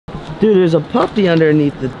Dude, there's a puppy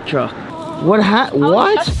underneath the truck. What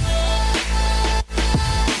what?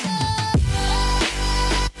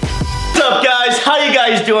 What's up, guys? How you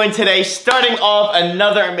guys doing today? Starting off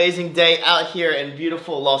another amazing day out here in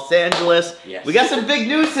beautiful Los Angeles. Yes. We got some big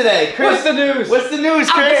news today. Chris, what's the news? What's the news,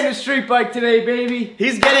 Chris? I'm getting a street bike today, baby.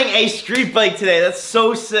 He's getting a street bike today. That's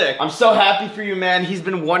so sick. I'm so happy for you, man. He's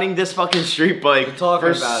been wanting this fucking street bike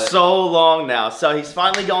for so long now. So he's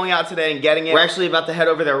finally going out today and getting it. We're actually about to head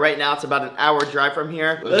over there right now. It's about an hour drive from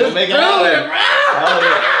here. Let's make it out there.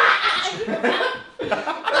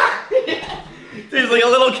 He's like a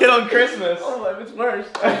little kid on Christmas. Oh, it's worse.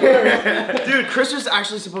 Dude, Chris was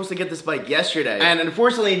actually supposed to get this bike yesterday. And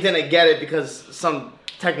unfortunately he didn't get it because some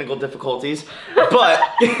technical difficulties. But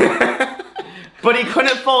but he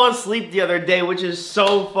couldn't fall asleep the other day, which is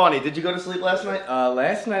so funny. Did you go to sleep last night?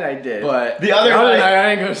 Last night I did. But the other night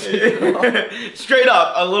I ain't go to sleep. Straight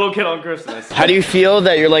up, a little kid on Christmas. How do you feel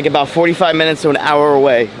that you're like about 45 minutes to an hour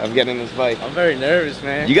away of getting this bike? I'm very nervous,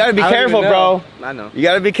 man. You gotta be careful, bro. I know. You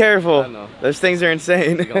gotta be careful. I know. Those things are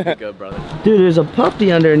insane. You're gonna be good, brother. Dude, there's a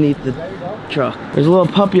puppy underneath the truck. There's a little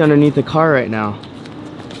puppy underneath the car right now.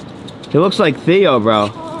 He looks like Theo, bro.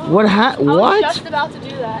 What? I was just about to do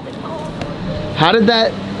that. How did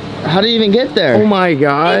you even get there? Oh my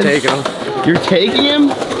God. Take him. You're taking him?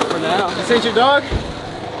 For now. This ain't your dog?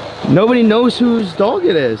 Nobody knows whose dog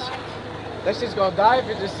it is. That shit's gonna die if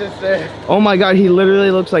it just sits there. Oh my God, he literally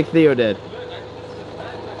looks like Theo did.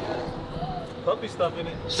 Puppy stuff in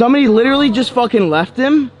it. Somebody literally just fucking left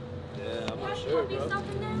him? Yeah, I'm not sure, bro.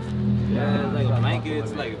 Yeah, it's like a blanket.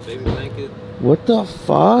 It's like a baby blanket. What the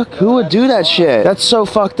fuck? Who would do that shit? That's so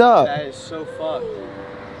fucked up. That is so fucked.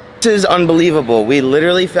 This is unbelievable. We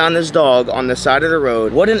literally found this dog on the side of the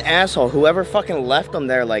road. What an asshole. Whoever fucking left him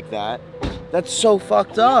there like that. That's so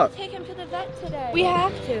fucked up. Take him to the vet today. We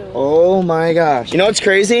have to. Oh my gosh. You know what's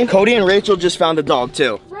crazy? Cody and Rachel just found a dog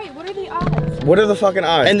too. Right, what are the odds? What are the fucking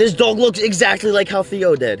odds? And this dog looks exactly like how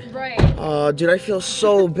Theo did. Right. Oh, dude, I feel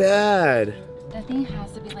so bad. That thing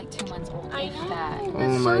has to be like 2 months old. I know.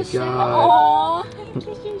 Oh my God.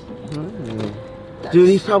 Dude,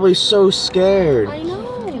 he's probably so scared. I know.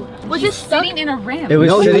 Was He's it stuck? sitting in a rim. It was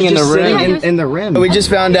sitting in the rim. in the rim. We just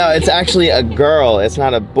found out it's actually a girl. It's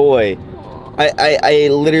not a boy. I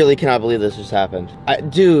literally cannot believe this just happened.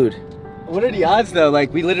 Dude. What are the odds though?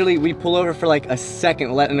 Like we pull over for like a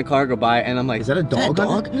second, letting the car go by, and I'm like, is that a dog?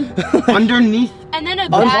 Underneath. And then a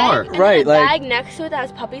bag, right? Like bag next to it that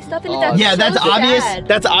has puppy stuff in it. That's yeah, that's so obvious. sad.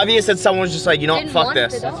 That's obvious that someone's just like, you know what, Didn't fuck want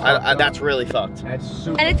this. the dog. That's really fucked. That's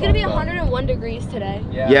super And it's gonna be fucked up. 101 degrees today.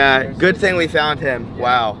 Yeah, good thing we found him.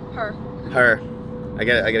 Wow. Her. I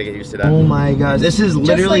gotta get used to that. Oh my gosh, this is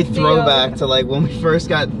literally like throwback to like when we first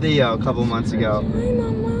got Theo a couple months ago. Hi,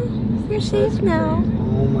 Mama. You're safe now.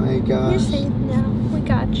 Oh my gosh. You're safe now. We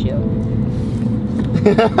got you.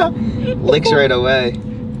 Licks right away.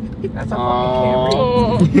 That's a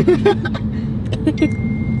fucking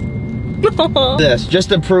Oh. This just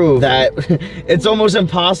to prove that it's almost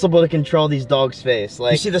impossible to control these dogs' face.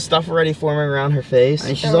 Like, you see the stuff already forming around her face,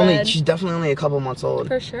 and she's definitely only a couple months old.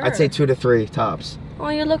 For sure. I'd say 2 to 3 tops. Oh,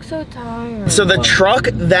 you look so tired. So the truck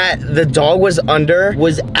that the dog was under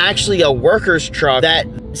was actually a worker's truck that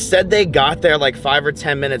said they got there like 5 or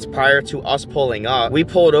 10 minutes prior to us pulling up. We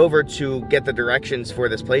pulled over to get the directions for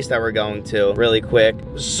this place that we're going to really quick.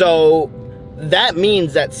 So that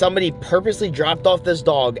means that somebody purposely dropped off this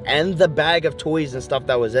dog and the bag of toys and stuff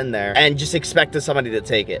that was in there and just expected somebody to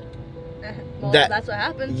take it. Well, that's what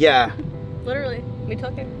happened. Yeah. Literally, we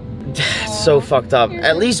took it. So fucked up.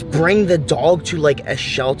 At least bring the dog to like a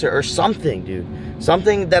shelter or something, dude.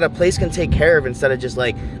 Something that a place can take care of instead of just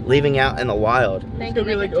like leaving out in the wild. It's gonna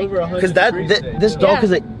be like over 100 because this dog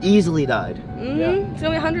could have easily died. It's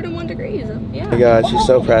gonna be 101 degrees. Yeah. Oh my God, she's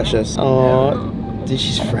so precious. Oh, dude,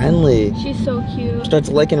 she's friendly. She's so cute. Starts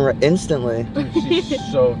licking instantly. She's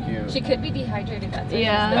so cute. She could be dehydrated. That's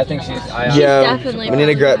Yeah. I think she's. Yeah. Definitely. We need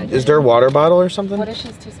to grab. Is there a water bottle or something? What if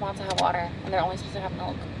she's too small to have water and they're only supposed to have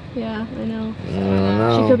milk? Yeah, I know. I don't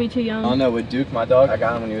know. She could be too young. I don't know. With Duke, my dog, I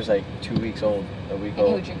got him when he was like 2 weeks old, a week And he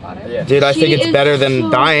old. would drink water? Yeah. Dude, I think it's better than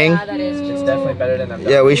dying. Yeah, that is It's true. definitely better than them.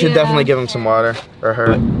 Yeah, we should definitely give him some water. Or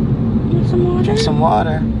her. Want some water? Drink some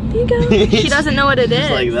water. Here you go. She doesn't know what it is.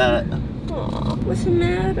 Just like that. Aw, what's the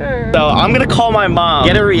matter? So I'm gonna call my mom,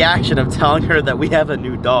 get a reaction of telling her that we have a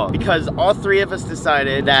new dog. Because all 3 of us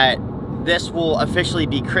decided that this will officially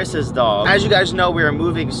be Chris's dog. As you guys know, we are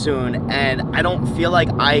moving soon, and I don't feel like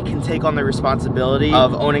I can take on the responsibility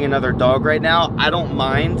of owning another dog right now. I don't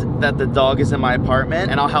mind that the dog is in my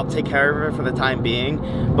apartment, and I'll help take care of her for the time being.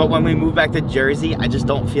 But when we move back to Jersey, I just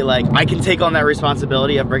don't feel like I can take on that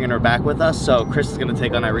responsibility of bringing her back with us. So Chris is gonna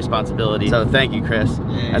take on that responsibility. So thank you, Chris.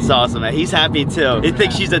 That's awesome, man. He's happy too. He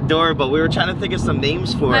thinks she's adorable. We were trying to think of some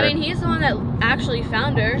names for her. I mean, he's the one that actually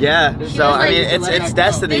found her. Yeah, so was I mean, like, it's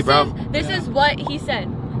destiny, bro. This is what he said.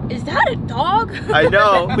 Is that a dog? I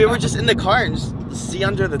know. We were just in the car and just see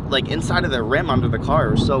under the, like, inside of the rim under the car.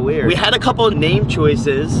 It was so weird. We had a couple of name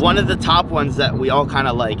choices. One of the top ones that we all kind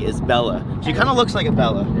of like is Bella. She kind of looks like a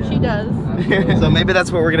Bella. She does. So maybe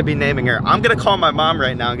that's what we're gonna be naming her. I'm gonna call my mom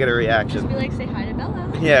right now and get a reaction. Just be like, say hi to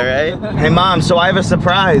Bella. Yeah, right? Hey, Mom, so I have a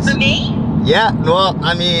surprise. For me? Yeah, well,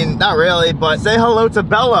 I mean, not really, but say hello to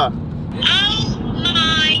Bella. Oh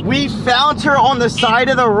my. We found her on the side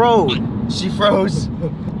of the road. She froze.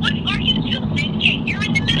 What are you two thinking? You're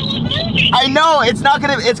in the middle of moving. I know, it's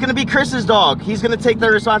gonna be Chris's dog. He's gonna take the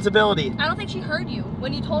responsibility. I don't think she heard you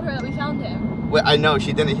when you told her that we found him. Wait, I know,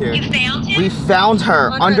 she didn't hear. You found him? We found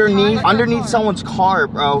her Under a car? underneath someone's car,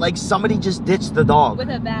 bro. Like somebody just ditched the dog. With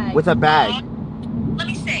a bag. With a bag. Let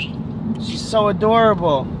me see. She's so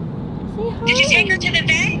adorable. Did you take her to the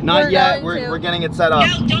vet? Not We're yet. going to. We're getting it set up.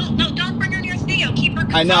 No, don't bring her near Theo. Keep her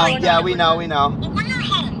I know. confined. Yeah, we know. Well, bring her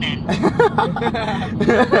home then.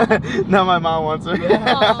 No, my mom wants her. Go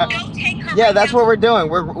take her. Yeah, right that's now. what we're doing.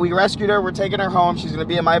 We rescued her. We're taking her home. She's gonna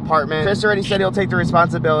be in my apartment. Chris already said he'll take the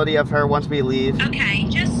responsibility of her once we leave. Okay,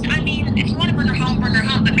 I mean, if you want to bring her home,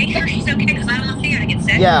 but make sure she's okay because I don't want Theo to get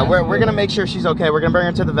sick. Yeah, we're gonna make sure she's okay. We're gonna bring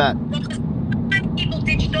her to the vet. Well, because people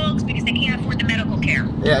ditch dogs because they can't afford the medical care.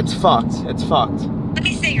 Yeah, it's fucked. It's fucked. Let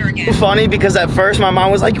me see her again. Funny because at first my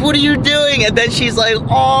mom was like, "What are you doing?" And then she's like,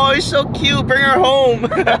 "Oh, it's so cute. Bring her home."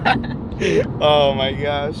 Oh my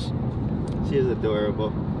gosh, she is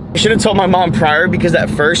adorable. I should have told my mom prior because at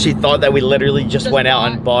first she thought that we literally just went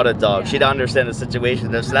out and bought a dog. She didn't understand the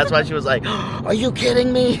situation, so that's why she was like, "Are you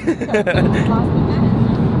kidding me?" She's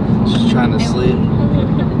trying to sleep.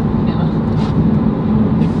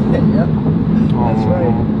 That's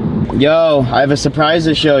right. Yo, I have a surprise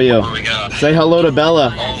to show you. Oh my god. Say hello to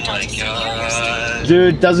Bella. Oh my god.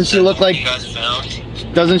 Dude, doesn't she look like You guys found?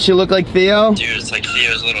 Theo? Dude, it's like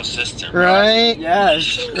Theo's little sister. Right?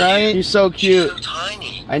 Yes. Right? She's so She's cute. so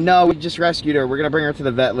tiny. I know, we just rescued her. We're gonna bring her to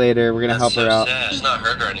the vet later. We're gonna help That's her so out. sad. She's not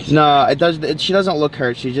hurt or anything. No, she doesn't look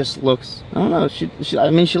hurt. She just looks, I don't know, I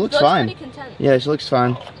mean, she looks fine. Pretty content. Yeah, she looks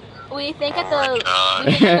fine. We think at God.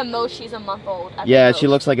 the most she's a month old. at the Yeah, most. she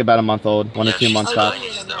looks like about a month old. 1 or 2 months Oh, tops.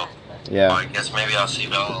 younger than that, but- Yeah. Well, I guess maybe I'll see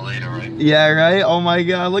Bella later, right? Yeah, right? Oh my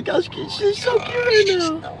god, look how she's so cute right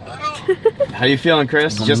now. How you feeling,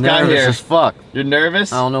 Chris? Just got nervous here. as fuck. You're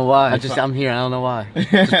nervous? I don't know why. I'm here. I don't know why.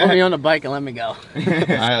 Just put me on the bike and let me go. Alright,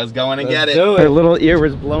 let's go in and get it. do it. Her little ear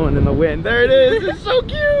was blowing in the wind. There it is. It's so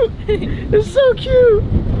cute. It's so cute.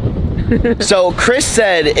 So Chris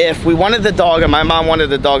said if we wanted the dog, and my mom wanted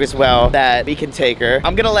the dog as well, that we can take her.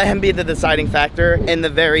 I'm gonna let him be the deciding factor in the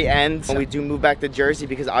very end when we do move back to Jersey,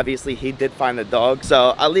 because obviously he did find the dog.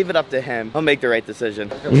 So I'll leave it up to him. He'll make the right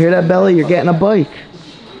decision. You hear that, Bella? You're getting a bike.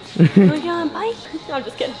 Are we on bike? No, I'm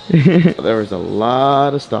just kidding. There was a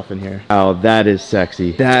lot of stuff in here. Oh, that is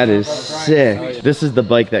sexy. That is sick. This is the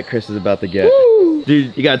bike that Chris is about to get. Woo!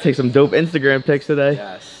 Dude, you gotta take some dope Instagram pics today.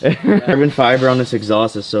 Yes. Carbon fiber on this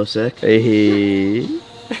exhaust is so sick. Hey.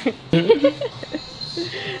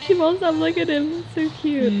 She won't stop looking at him. So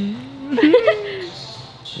cute.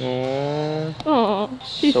 Aww. Aw,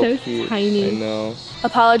 she's so cute. tiny. I know.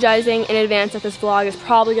 Apologizing in advance that this vlog is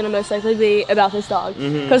probably gonna most likely be about this dog,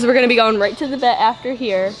 because we're gonna be going right to the vet after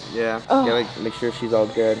here. Yeah. Oh. Gotta make sure she's all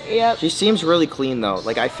good. Yep. She seems really clean though.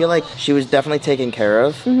 Like I feel like she was definitely taken care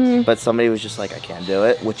of, but somebody was just like, I can't do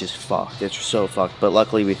it, which is fucked. It's so fucked. But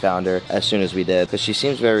luckily we found her as soon as we did, because she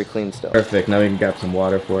seems very clean still. Perfect. Now we can grab some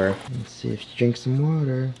water for her. Let's see if she drinks some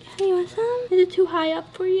water. Hey, you want some? Is it too high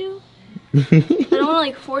up for you? I don't want to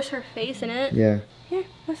like force her face in it. Yeah. Here,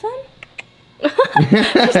 want some?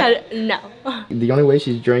 She said no. The only way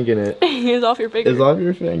she's drinking it It's off your finger. is off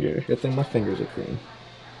your finger. Good thing my fingers are clean.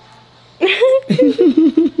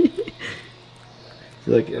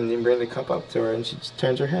 Look, and you bring the cup up to her and she just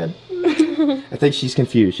turns her head. I think she's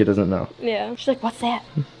confused. She doesn't know. Yeah. She's like, what's that?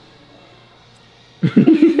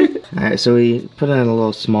 Alright, so we put it in a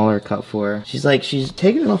little smaller cup for her. She's like, she's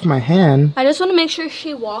taking it off my hand. I just want to make sure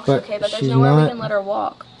she walks But okay, but there's she's no way we not- can let her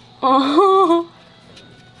walk. Oh.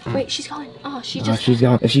 Wait, she's going. Oh, she Oh, just. she's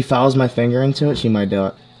gone. If she follows my finger into it, she might do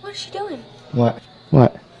it. What is she doing? What?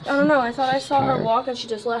 What? I don't know. I thought I saw her Tired. walk and she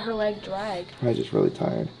just let her leg drag. I'm just really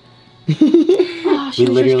tired. Oh, We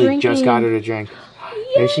literally just got her to drink.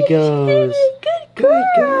 There she goes. Good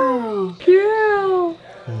girl. Girl.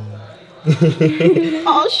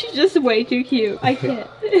 Oh, she's just way too cute. I can't.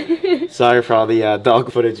 Sorry for all the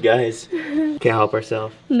dog footage, guys. Can't help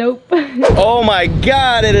ourselves. Nope. Oh my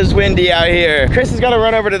God, it is windy out here. Chris has got to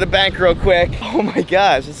run over to the bank real quick. Oh my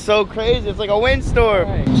gosh, it's so crazy. It's like a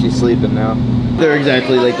windstorm. She's sleeping now. They're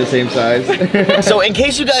exactly like the same size. So in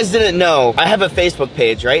case you guys didn't know, I have a Facebook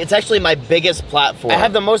page, right? It's actually my biggest platform. I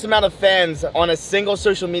have the most amount of fans on a single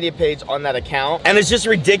social media page on that account. And it's just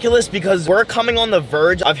ridiculous because we're coming on the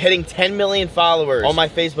verge of hitting 10 million followers on my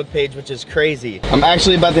Facebook page, which is crazy. I'm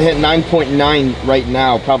actually about to hit 9.9 right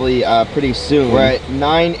now, probably pretty soon. We're at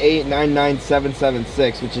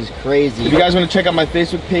 9899776, which is crazy. If you guys want to check out my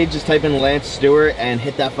Facebook page, just type in Lance Stewart and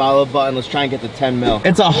hit that follow button. Let's try and get to 10 mil.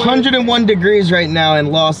 It's 101 degrees right now in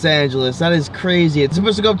Los Angeles. That is crazy. It's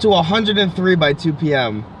supposed to go up to 103 by 2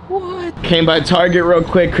 p.m. What? Came by Target real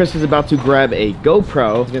quick. Chris is about to grab a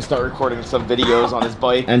GoPro. He's gonna start recording some videos on his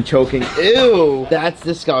bike and choking. Ew, that's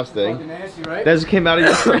disgusting. Fucking nasty, right? That just came out of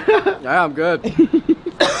your Yeah, I'm good.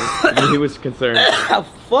 He was concerned. Oh,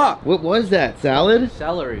 fuck. What was that? Salad?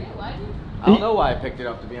 Celery. I don't know why I picked it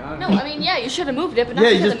up, to be honest. No, I mean, yeah, you should have moved it, but not Yeah,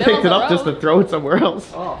 you in just the middle picked it of up the just road. to throw it somewhere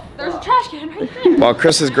else. Oh, There's a trash can right there. While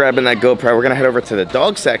Chris is grabbing that GoPro, we're gonna head over to the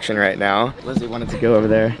dog section right now. Lizzie wanted to go over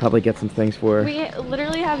there, probably get some things for her. We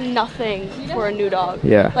literally have nothing for a new dog.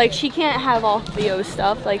 Yeah. Like, she can't have all Theo's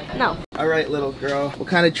stuff. Like, no. All right, little girl. What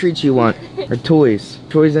kind of treats you want? Or toys?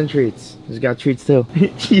 Toys and treats. She's got treats too.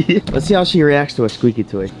 Let's see how she reacts to a squeaky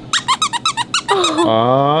toy.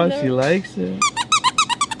 Oh, she likes it.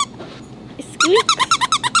 Squeak.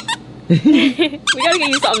 We gotta get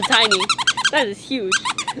you something tiny. That is huge.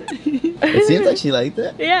 It seems like she liked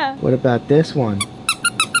it. Yeah. What about this one?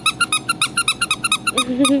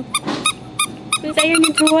 Is that your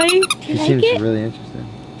new toy? Do She you like seems it? really interested.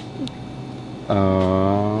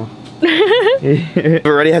 Oh. We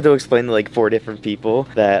already had to explain to like 4 different people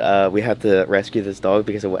that we had to rescue this dog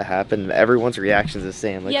because of what happened. And everyone's reaction is the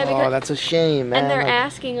same. Like, Yeah, oh, because- that's a shame, man. And they're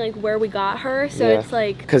asking like where we got her, so Yeah. it's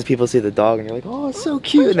like Because people see the dog and you're like, oh, it's so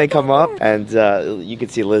cute. And they come up and you can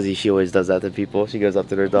see Lizzie, she always does that to people. She goes up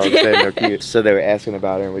to their dog and saying they're cute. So they were asking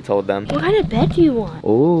about her and we told them. what kind of bed do you want?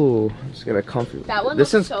 Oh, just got a comfy. That one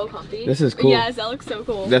This looks is so comfy. this is cool. Yes, that looks so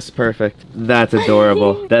cool. That's perfect. That's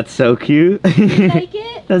adorable. That's so cute. You like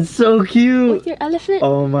it? That's so cute. With your elephant?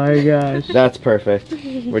 Oh my gosh. That's perfect.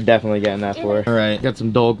 We're definitely getting that for her. All right, got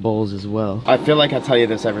some dog bowls as well. I feel like I tell you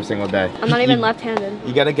this every single day. I'm not even You- left-handed.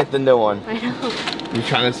 You gotta get the new one. I know. You're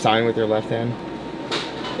trying to sign with your left hand?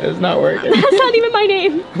 It's not working. That's not even my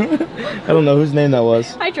name. I don't know whose name that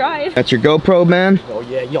was. I tried. That's your GoPro, man? oh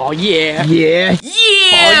yeah, oh yeah. Yeah.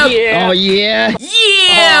 Oh yeah. Oh yeah.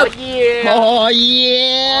 Yeah. Oh yeah. Oh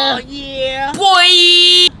yeah. yeah.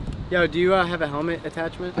 Boy. Yo, do you have a helmet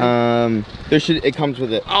attachment? It comes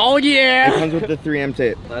with it. Oh It yeah. comes with the 3M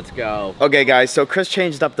tape. Let's go. Okay guys, so Chris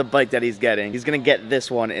changed up the bike that he's getting. He's gonna get this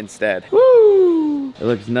one instead. Woo! It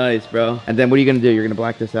looks nice, bro. And then what are you gonna do? You're gonna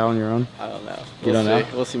black this out on your own? I don't know. You don't know?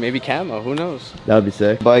 We'll see. Maybe camo. Who knows? That would be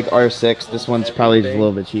sick. Bike R6, this one's probably just a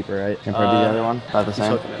little bit cheaper, right? Compared to the other one? About the He's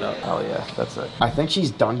same? hooking it up. Oh yeah, that's it. I think she's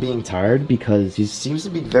done being tired because she seems to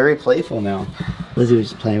be very playful now. Lizzie was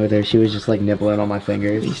just playing with her. She was just like nibbling on my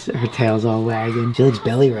fingers. Her tail's all wagging. She likes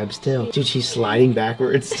belly rubs too. Dude, she's sliding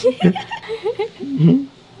backwards.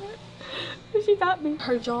 She got me.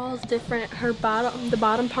 Her jaw is different. The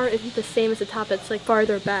bottom part isn't the same as the top. It's like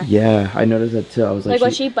farther back. Yeah, I noticed that too. I was like, Like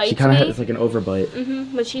when she bites she kind of me? has like an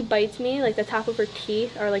overbite. When she bites me, like the top of her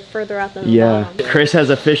teeth are like further out than the Yeah. bottom. Chris has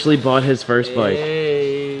officially bought his first bike.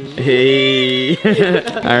 Hey. Hey.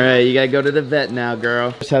 All right, you gotta go to the vet now,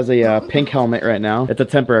 girl. Chris has a pink helmet right now. It's a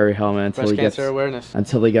temporary helmet until Breast he gets cancer awareness.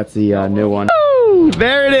 the new one. Woo!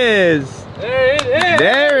 There it is. There it is.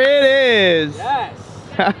 There it is. Yes.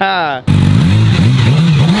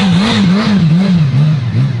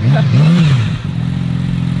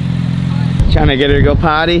 Trying to get her to go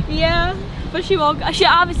potty. Yeah, but she won't. She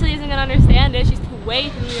obviously isn't gonna understand it. She's way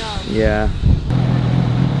too young. Yeah.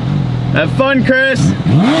 Have fun, Chris.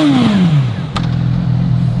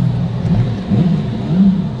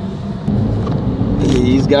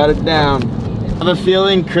 He's got it down. I have a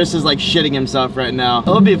feeling Chris is like shitting himself right now.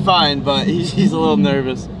 He'll be fine, but he's a little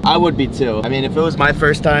nervous. I would be too. I mean, if it was my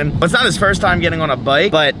first time, well, it's not his first time getting on a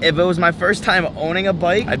bike, but if it was my first time owning a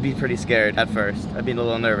bike, I'd be pretty scared at first. I'd be a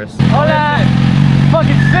little nervous. All that.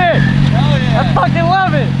 Fucking sick. Hell yeah. I fucking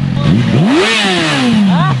love it.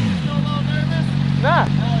 Huh? Still a little nervous? Nah,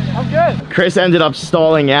 I'm good. Chris ended up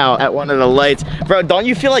stalling out at one of the lights. Bro, don't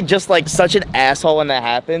you feel like just like such an asshole when that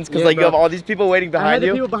happens? Because like you have all these people waiting behind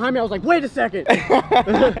you. People behind me, I was like, wait a second.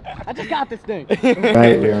 I just got this thing.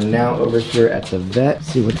 Right, we are now over here at the vet.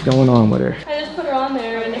 See what's going on with her. I just put her on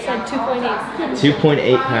there and it said 2.8.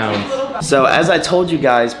 2.8 pounds. So as I told you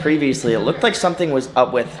guys previously, it looked like something was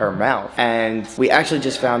up with her mouth. And we actually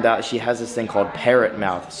just found out she has this thing called parrot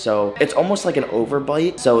mouth. So it's almost like an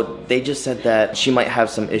overbite. So they just said that she might have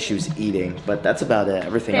some issues eating, but that's about it.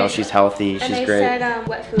 Everything else, she's healthy, she's great. And they said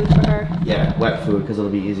wet food for her. Yeah, wet food, because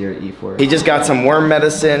it'll be easier to eat for her. He just got some worm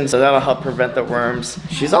medicine, so that'll help prevent the worms.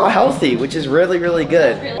 She's all healthy, which is really, really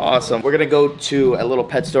good. Awesome. We're gonna go to a little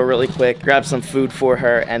pet store really quick, grab some food for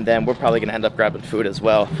her, and then we're probably gonna end up grabbing food as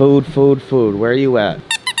well. Food, food, food. Where are you at?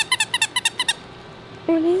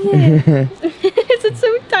 What is it? It's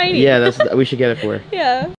so tiny. Yeah, we should get it for her.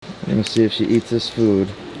 Yeah. Let me see if she eats this food.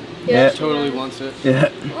 Yeah, totally wants it.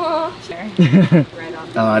 Yeah. Aw.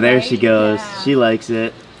 Oh, there she goes. She likes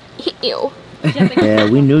it. Ew. Yeah,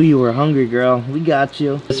 we knew you were hungry, girl. We got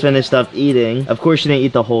you. Just finished up eating. Of course, she didn't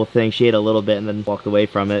eat the whole thing. She ate a little bit and then walked away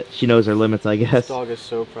from it. She knows her limits, I guess. This dog is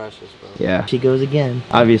so precious, bro. Yeah. She goes again.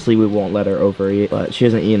 Obviously, we won't let her overeat, but she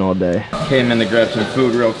hasn't eaten all day. Came in to grab some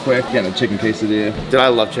food real quick. Getting a chicken quesadilla. Dude, I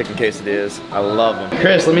love chicken quesadillas. I love them.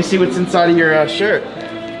 Chris, let me see what's inside of your shirt.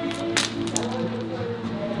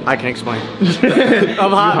 I can't explain. I'm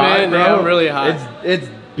hot, man. bro? Yeah, I'm really hot. It's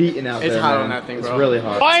beating out there, It's hot man. on that thing, bro. It's really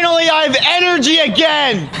hot. Finally, I have energy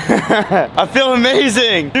again! I feel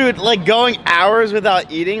amazing. Dude, like going hours without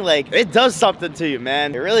eating, like it does something to you,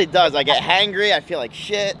 man. It really does. I get hangry, I feel like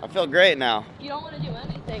shit. I feel great now. You don't want to do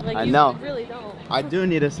anything. Like, I you know. really don't. I do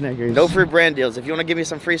need a Snickers. No free brand deals. If you want to give me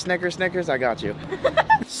some free Snickers, I got you.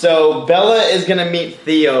 So Bella is gonna meet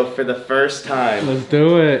Theo for the first time. Let's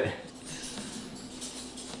do it.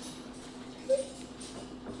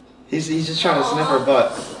 He's just trying to sniff her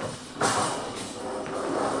butt.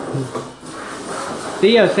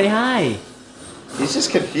 Theo, say hi. He's just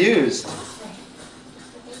confused.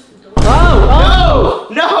 Oh!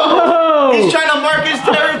 No! He's trying to mark his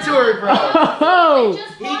territory, bro. Oh!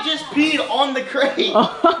 He just peed on the crate. I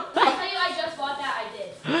tell you, I just bought that. I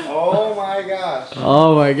did. Oh my gosh.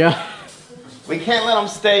 Oh my god. We can't let them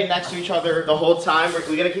stay next to each other the whole time.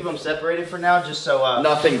 We gotta keep them separated for now, just so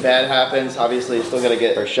nothing bad happens. Obviously, you still gotta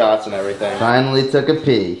get her shots and everything. Finally took a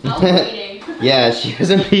pee. Yeah, she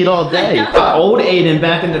hasn't peed all day. Old Aiden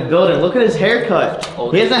back in the building. Look at his haircut.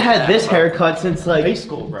 He hasn't had this haircut since like high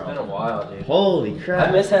school, bro. It's been a while, dude. Holy crap.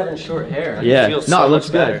 I miss having short hair. Yeah, It feels no, so it looks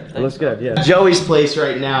much good. better. It looks good, yeah. Joey's place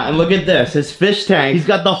right now, and look at this, his fish tank. He's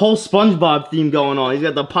got the whole SpongeBob theme going on. He's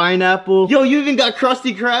got the pineapple. Yo, you even got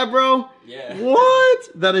Krusty Krab, bro? Yeah. What?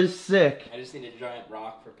 That is sick. I just need a giant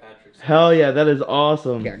rock for Patrick's. Hell yeah, that is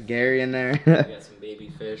awesome. Got Gary in there. We got some baby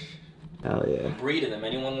fish. Hell yeah. I'm breeding them.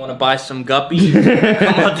 Anyone want to buy some guppies?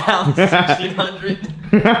 Come on down to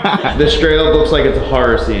 1600. This straight up looks like it's a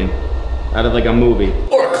horror scene out of like a movie.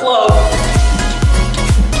 Or a club.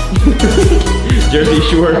 Jersey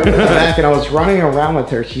Shore. Back and I was running around with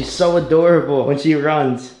her. She's so adorable when she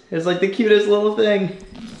runs. It's like the cutest little thing.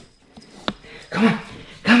 Come on,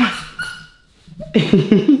 come on.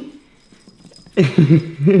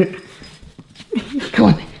 Come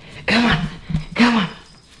on, come on, come on.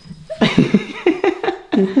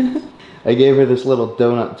 I gave her this little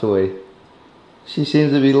donut toy. She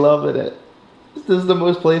seems to be loving it. This is the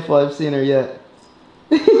most playful I've seen her yet.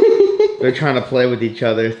 They're trying to play with each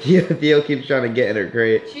other. Theo keeps trying to get in her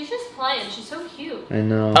crate. She's just playing. She's so cute. I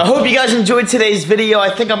know. I hope you guys enjoyed today's video.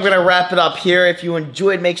 I think I'm gonna wrap it up here. If you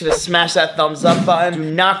enjoyed, make sure to smash that thumbs up button.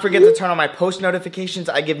 Do not forget to turn on my post notifications.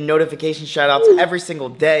 I give notification shout outs every single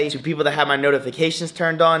day to people that have my notifications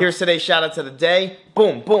turned on. Here's today's shout out to the day.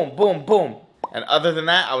 Boom, boom, boom, boom. And other than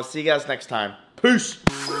that, I will see you guys next time. Peace.